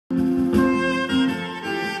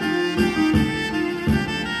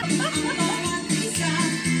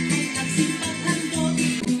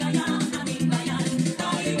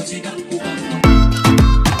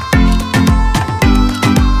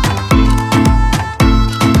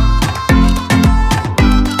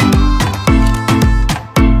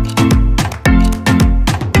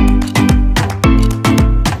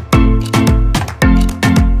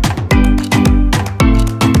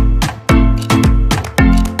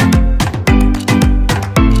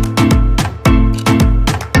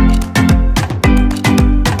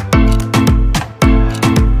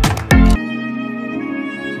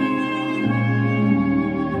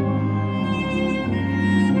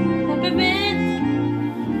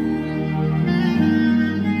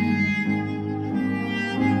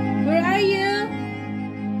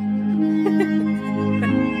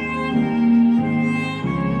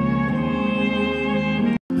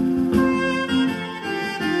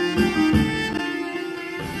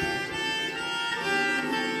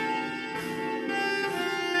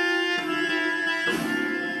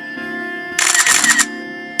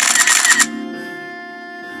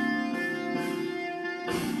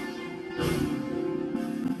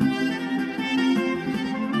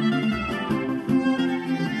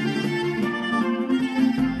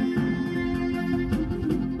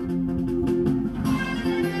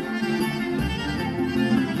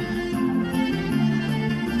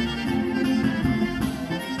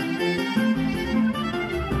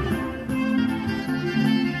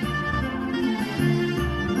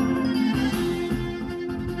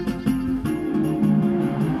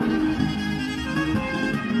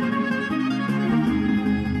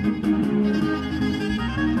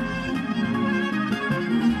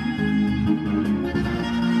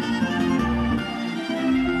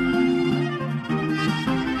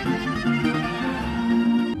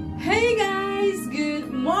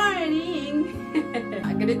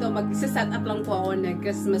Ganito, mag-set up lang po ako ng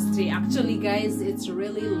Christmas tree. Actually, guys, it's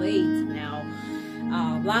really late now.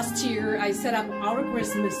 Last year, I set up our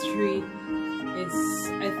Christmas tree. It's,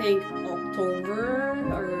 I think, October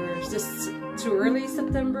or just too early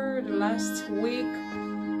September, the last week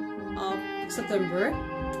of September.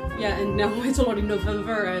 Yeah, and now it's already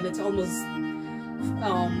November and it's almost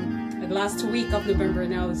the last week of November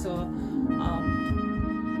now. So,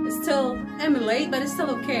 it's still, I'm late, but it's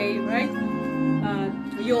still okay, right?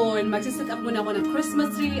 Yun, magsiset up muna ako ng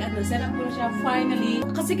Christmas tree at na-set up ko na siya finally.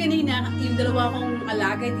 Kasi kanina, yung dalawa kong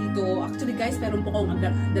alaga dito, actually guys, meron po akong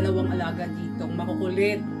dalawang alaga dito,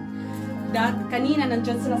 makukulit. Kanina,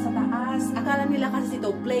 nandyan sila sa taas. Akala nila kasi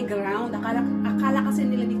dito, playground. Akala kasi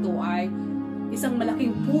nila dito ay isang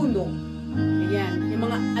malaking puno. Ayan, yung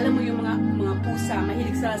mga, alam mo yung mga pusa,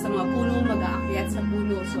 mahilig sila sa mga puno, mag-aakyat sa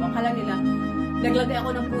puno. So, akala nila, naglagay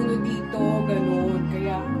ako ng puno dito, ganun.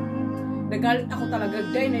 Kaya, nagalit ako talaga,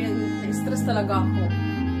 dahil na-stress talaga ako.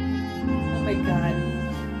 Oh my God.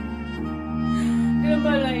 Kaya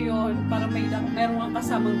pala yun, para meron kang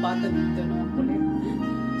kasamang bata dito, no? Kulit.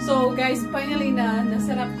 So guys, finally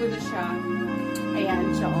nasarap ko na siya.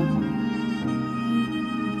 Ayan siya, oh.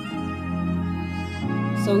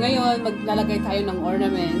 So ngayon, maglalagay tayo ng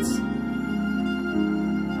ornaments.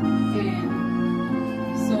 And,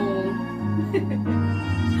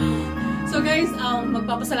 so guys,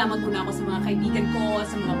 magpapasalamat muna ako sa mga kaibigan ko,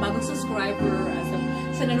 sa mga bagong subscriber,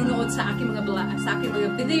 sa nanonood sa aking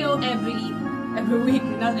mga video every week,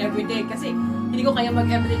 not every day. Kasi hindi ko kaya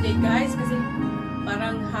mag-everyday guys, kasi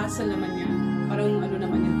parang hassle naman yan. Parang ano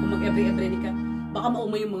naman yan, kung mag-everyday ka, baka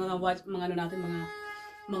maumay yung mga ano natin,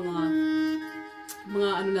 mga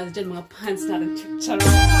ano natin dyan, mga fans natin. Charot!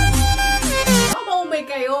 Baka maumay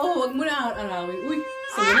kayo, huwag mo na arawin. Uy,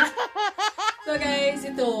 sana. So guys,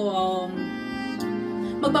 ito,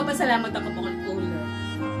 magpapasalamat ako po kay Cooler.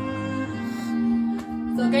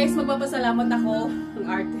 So guys, magpapasalamat ako ng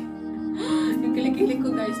arte. Yung kilikili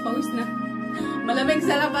ko guys, pawis na. Malamig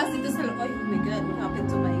sa labas dito sa loob. Oh my God, what happened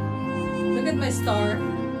to my... Look at my star.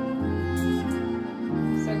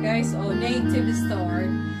 So guys, oh, native star.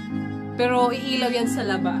 Pero iilaw yan sa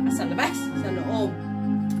labas, sa loob.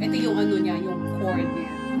 Ito yung ano niya, yung cord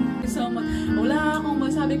niya. So, wala akong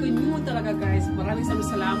masabi ko new talaga guys. Maraming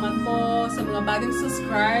salamat po sa mga bagong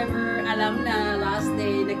subscriber. Alam na, last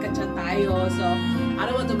day, nagka-chat tayo. So, I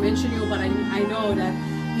don't want to mention you, but I know that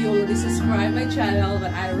you already subscribe my channel.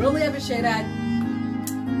 But I really appreciate that.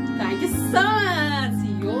 Thank you so much!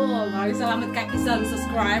 Yun, maraming salamat kay isang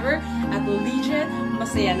subscriber. At legit,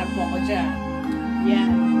 masaya na po ako dyan.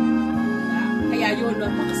 Yan. Kaya yun,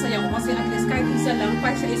 napakasaya ko kasi at least kahit isa lang,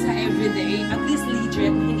 pa sa isa everyday, at least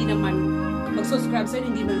legit, hindi naman mag-subscribe sa'yo,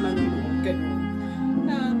 hindi naman manunood, gano'n.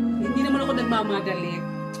 Hindi naman ako nagmamadali.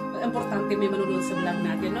 Importante may manunood sa vlog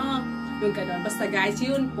natin, no? Yung gano'n. Basta guys,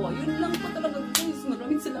 yun po. Yun lang po talaga guys.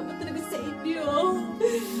 Maraming salamat talaga sa inyo.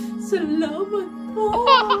 Salamat po.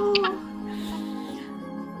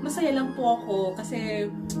 Masaya lang po ako kasi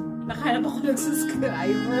nakahanap ako ng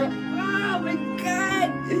subscriber. Oh my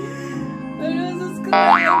God! Ano,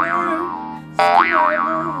 subscriber!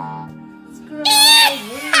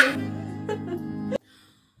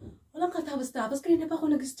 Walang katapos-tapos. Kanina pa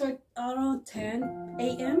ako nag-start around 10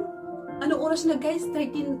 AM. Ano oras na guys?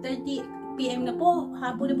 13:30 PM na po.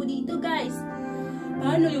 Hapon na po dito guys.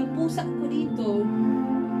 Paano yung pusa ko dito?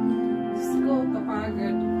 Diyos ko,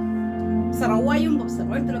 kapagod. Saraway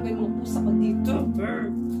talaga yung mga pusa ko dito.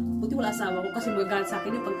 Buti wala asawa ko kasi magagalit sa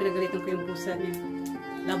akin yung pag pinagalitan ko yung pusa niya.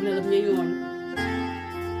 Love na love niya yun.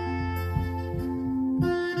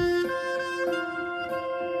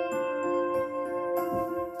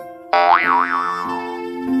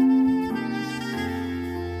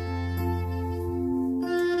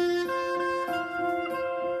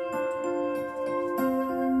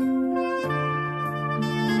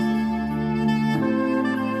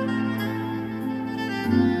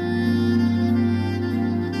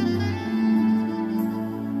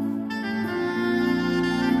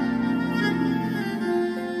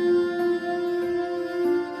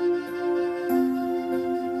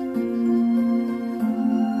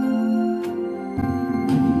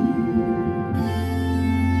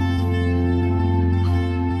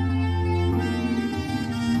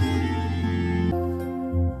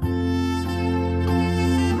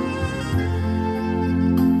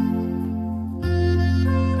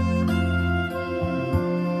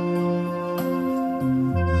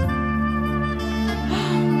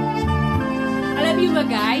 niyo ba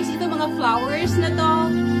guys? Ito mga flowers na to.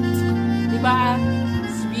 Diba?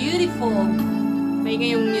 It's beautiful. May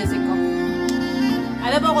ngayong music ko.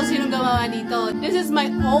 Alam mo kung sinong gawa dito. This is my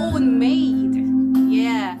own made.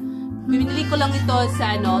 Yeah. Binili ko lang ito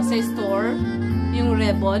sa sa store. Yung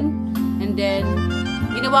ribbon. And then,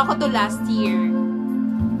 ginawa ko to last year.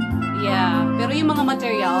 Yeah. Pero yung mga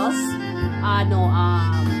materials,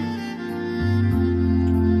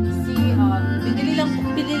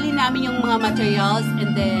 binili namin yung mga materials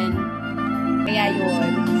and then, kaya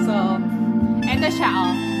yun. So, eto siya,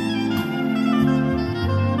 oh.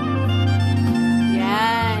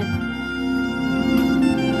 Yan.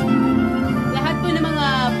 Lahat po ng mga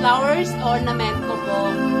flowers, ornament ko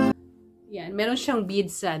po. Yan. Meron siyang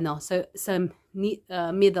beads sa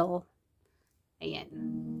middle. Ayan.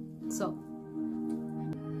 So,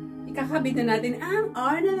 ikakabit na natin ang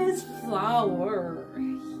ornament flower.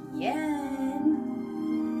 Yan.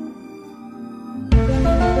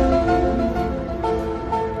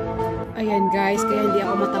 Ayan guys, kaya hindi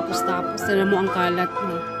ako matapos-tapos. Sana mo ang kalat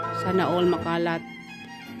mo. Sana all makalat.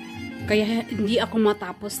 Kaya hindi ako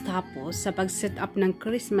matapos-tapos sa pag-set up ng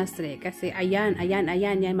Christmas tree. Kasi ayan,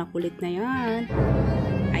 makulit na yan.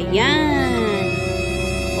 Ayan.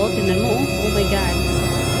 Oh, tingnan mo. Oh my God.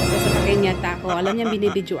 Sasakagin yata ako. Alam niya,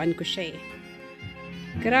 binibidyoan ko siya eh.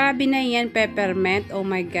 Grabe na yan, peppermint. Oh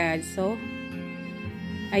my God. So,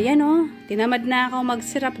 ayan oh. Tinamad na ako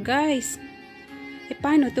mag-syrup guys. Eh,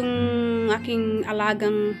 paano itong aking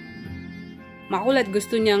alagang makulat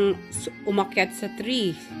gusto niyang umakyat sa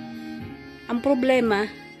tree? Ang problema,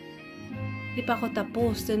 di pa ako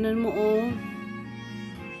tapos. Tignan mo, oh.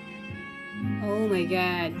 Oh my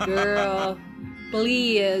God, girl.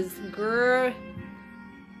 Please, girl.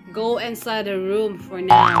 Go inside the room for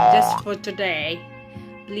now. Just for today.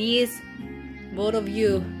 Please, both of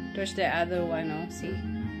you. There's the other one, oh. See?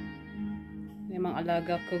 Yung mga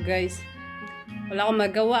alaga ko, guys. Wala akong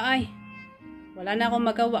magawa ay. Wala na akong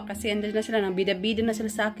magawa kasi andun na sila. Nang bida-bida na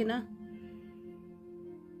sila sa akin ah.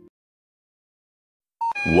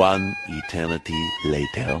 One eternity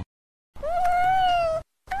later.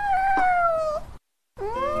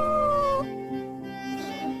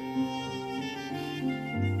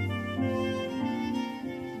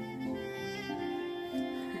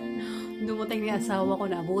 Dumating na asawa ko.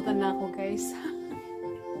 Naabutan na ako guys.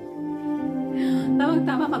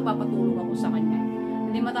 Tamang-tama magpapatulog ako sa kanya.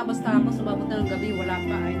 Hindi matapos-tapos, umabot na ng gabi, wala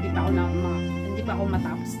pa. Hindi pa ako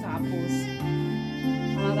matapos-tapos.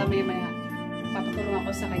 Tama-tama yung maya. Papatulong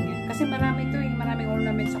ako sa kanya. Kasi marami ito eh. Maraming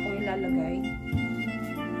ornaments akong ilalagay.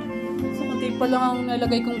 So, kunti pa lang ang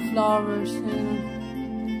nalagay kong flowers.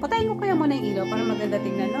 Patayin ko kaya muna yung ilaw para maganda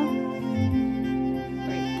tingnan, no?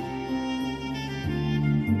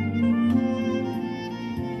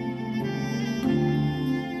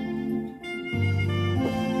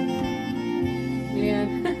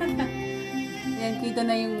 Kita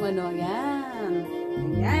na yung yan.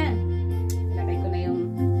 Ayan. Ilagay ko na yung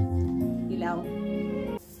ilaw.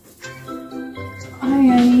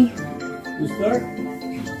 Ay. You start?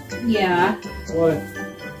 Yeah. What?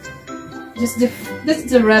 This is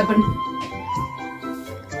the ribbon.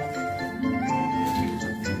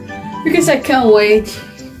 Because I can't wait.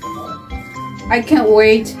 I can't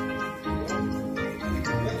wait.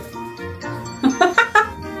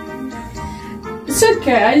 It's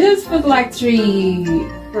okay. I just put like 3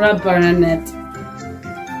 rubber on it.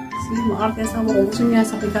 Sige, maarte sa mo. Kung gusto niya,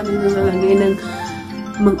 sakit kami na nalagay ng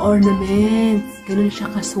mga ornaments. Ganun siya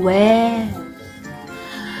ka-sweat.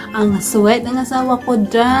 Ang sweat ng asawa ko,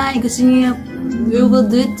 dahil gusto niya, we will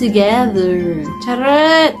do it together.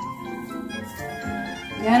 Charot!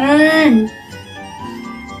 Ganun!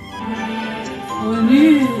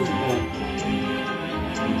 Honey!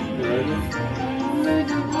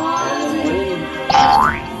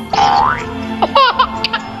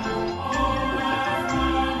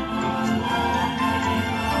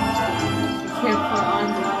 Careful on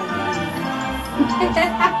the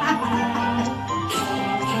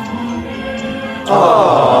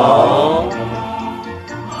Aww.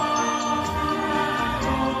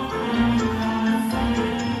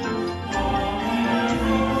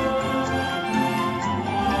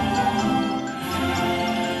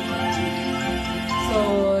 So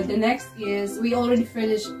the next is, we already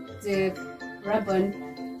finished the ribbon.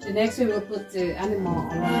 The next we will put the animal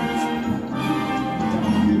ornaments.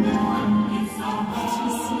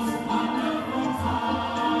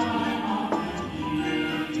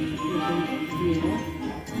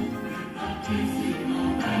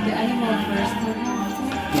 The animal first.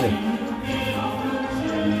 Yeah.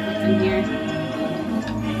 In here.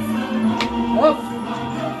 Oh!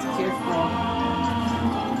 Careful.